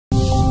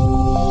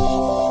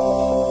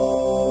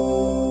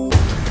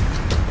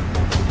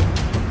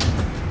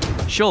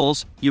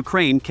Scholz,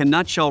 Ukraine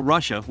cannot shell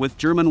Russia with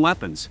German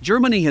weapons.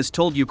 Germany has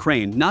told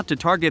Ukraine not to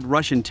target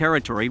Russian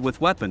territory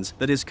with weapons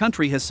that his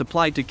country has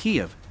supplied to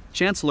Kyiv,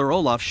 Chancellor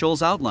Olaf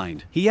Scholz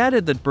outlined. He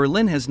added that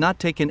Berlin has not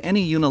taken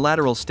any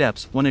unilateral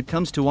steps when it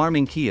comes to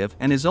arming Kyiv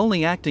and is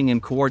only acting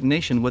in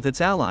coordination with its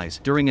allies.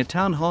 During a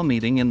town hall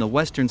meeting in the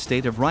western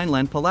state of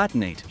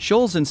Rhineland-Palatinate,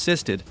 Scholz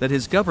insisted that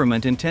his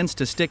government intends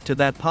to stick to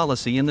that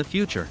policy in the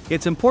future.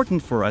 It's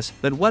important for us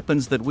that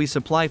weapons that we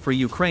supply for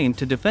Ukraine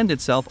to defend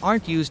itself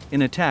aren't used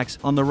in attacks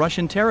on the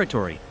Russian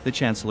territory, the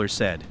Chancellor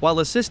said. While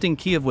assisting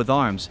Kyiv with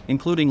arms,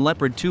 including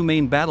Leopard 2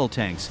 main battle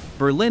tanks,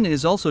 Berlin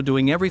is also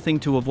doing everything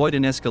to avoid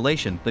an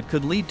escalation that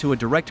could lead to a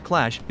direct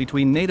clash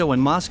between NATO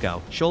and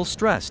Moscow, Scholz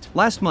stressed.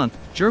 Last month,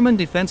 German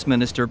Defense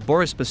Minister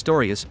Boris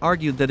Pistorius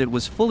argued that it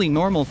was fully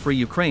normal for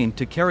Ukraine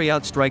to carry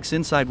out strikes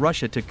inside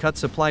Russia to cut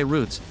supply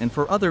routes and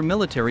for other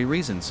military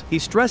reasons. He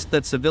stressed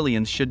that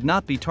civilians should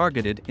not be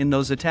targeted in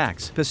those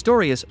attacks.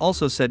 Pistorius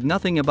also said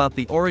nothing about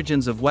the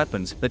origins of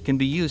weapons that can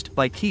be used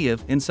by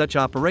Kyiv in such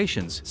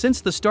operations.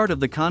 Since the start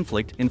of the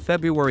conflict in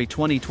February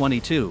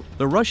 2022,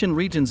 the Russian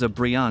regions of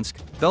Bryansk,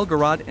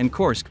 Belgorod and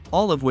Kursk,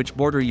 all of which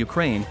border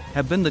Ukraine,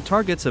 have been the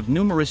targets of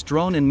numerous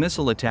drone and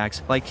missile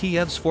attacks by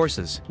Kyiv's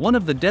forces. One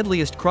of the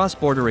deadliest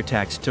cross-border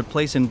attacks took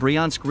place in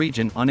Bryansk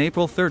region on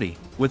April 30,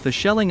 with the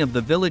shelling of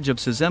the village of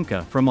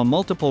Suzemka from a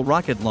multiple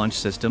rocket launch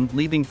system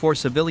leaving 4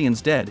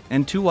 civilians dead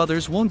and 2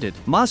 others wounded.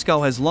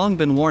 Moscow has long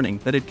been warning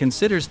that it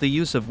considers the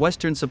use of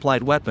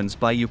Western-supplied weapons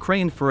by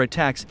Ukraine for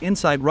attacks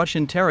inside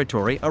Russian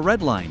territory a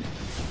red line.